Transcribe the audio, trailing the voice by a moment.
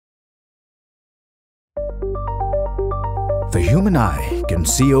The human eye can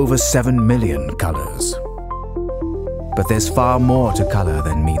see over 7 million colors. But there's far more to color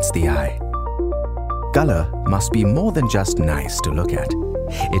than meets the eye. Color must be more than just nice to look at.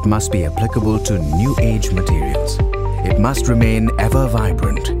 It must be applicable to new age materials. It must remain ever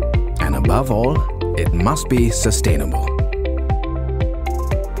vibrant. And above all, it must be sustainable.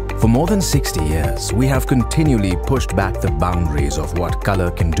 For more than 60 years, we have continually pushed back the boundaries of what color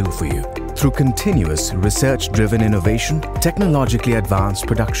can do for you through continuous research-driven innovation, technologically advanced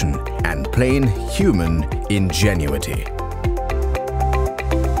production, and plain human ingenuity.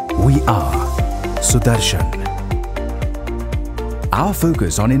 We are Sudarshan. Our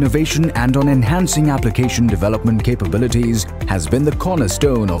focus on innovation and on enhancing application development capabilities has been the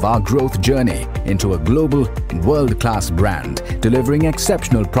cornerstone of our growth journey into a global, world-class brand, delivering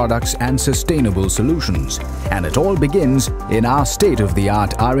exceptional products and sustainable solutions. And it all begins in our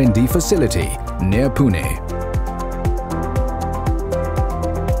state-of-the-art R&D facility near Pune.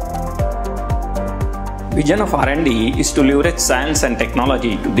 Vision of R&D is to leverage science and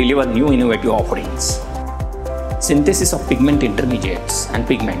technology to deliver new innovative offerings. Synthesis of pigment intermediates and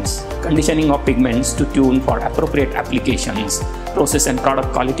pigments, conditioning of pigments to tune for appropriate applications, process and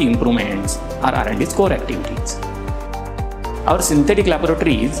product quality improvements are R&D's core activities. Our synthetic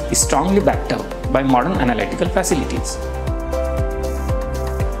laboratories is strongly backed up by modern analytical facilities.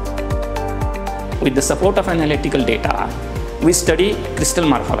 With the support of analytical data, we study crystal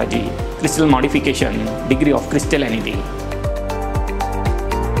morphology, crystal modification, degree of crystallinity.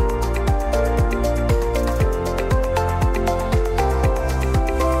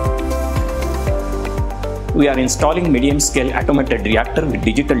 We are installing medium-scale automated reactor with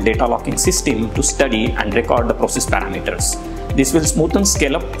digital data locking system to study and record the process parameters. This will smoothen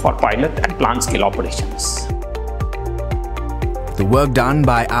scale-up for pilot and plant-scale operations. The work done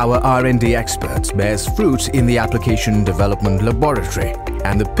by our R&D experts bears fruit in the Application Development Laboratory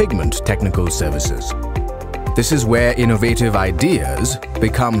and the Pigment Technical Services. This is where innovative ideas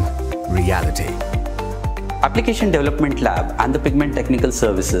become reality. Application Development Lab and the Pigment Technical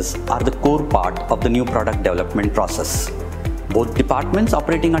Services are the core part of the new product development process. Both departments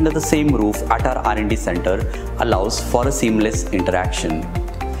operating under the same roof at our R&D Center allows for a seamless interaction.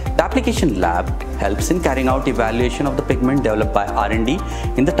 The Application Lab helps in carrying out evaluation of the pigment developed by R&D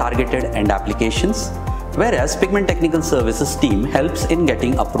in the targeted end applications, whereas Pigment Technical Services team helps in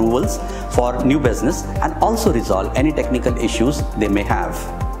getting approvals for new business and also resolve any technical issues they may have.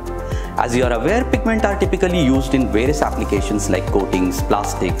 As you are aware, pigment are typically used in various applications like coatings,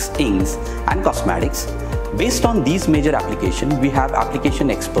 plastics, inks, and cosmetics. Based on these major applications, we have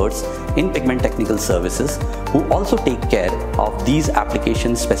application experts in Pigment Technical Services who also take care of these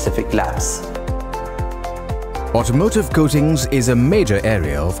application-specific labs. Automotive coatings is a major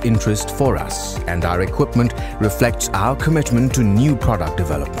area of interest for us, and our equipment reflects our commitment to new product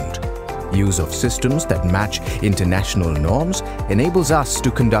development. Use of systems that match international norms enables us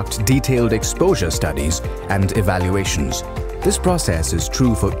to conduct detailed exposure studies and evaluations. This process is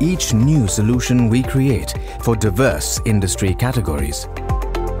true for each new solution we create for diverse industry categories.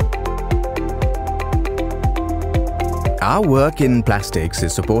 Our work in plastics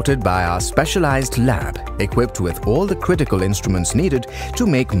is supported by our specialized lab, equipped with all the critical instruments needed to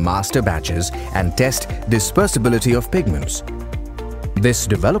make master batches and test dispersibility of pigments. This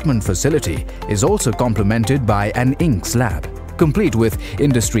development facility is also complemented by an inks lab, complete with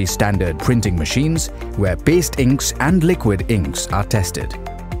industry-standard printing machines where paste inks and liquid inks are tested.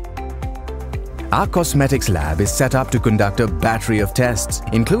 Our cosmetics lab is set up to conduct a battery of tests,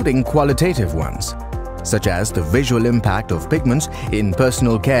 including qualitative ones, such as the visual impact of pigments in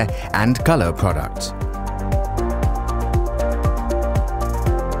personal care and color products.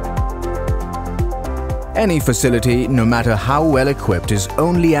 Any facility, no matter how well equipped, is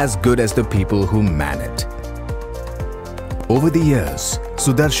only as good as the people who man it. Over the years,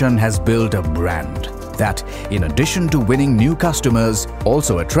 Sudarshan has built a brand that, in addition to winning new customers,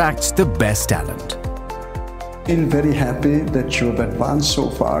 also attracts the best talent. I feel very happy that you have advanced so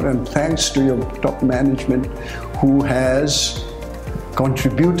far, and thanks to your top management who has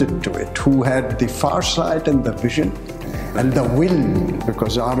contributed to it, who had the foresight and the vision and the will,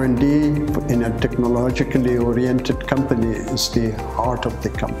 because R&D in a technologically oriented company is the heart of the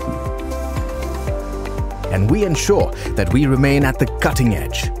company. And we ensure that we remain at the cutting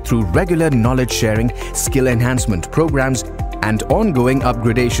edge through regular knowledge sharing, skill enhancement programs, and ongoing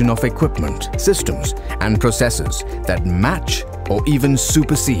upgradation of equipment, systems, and processes that match or even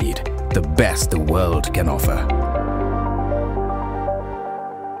supersede the best the world can offer.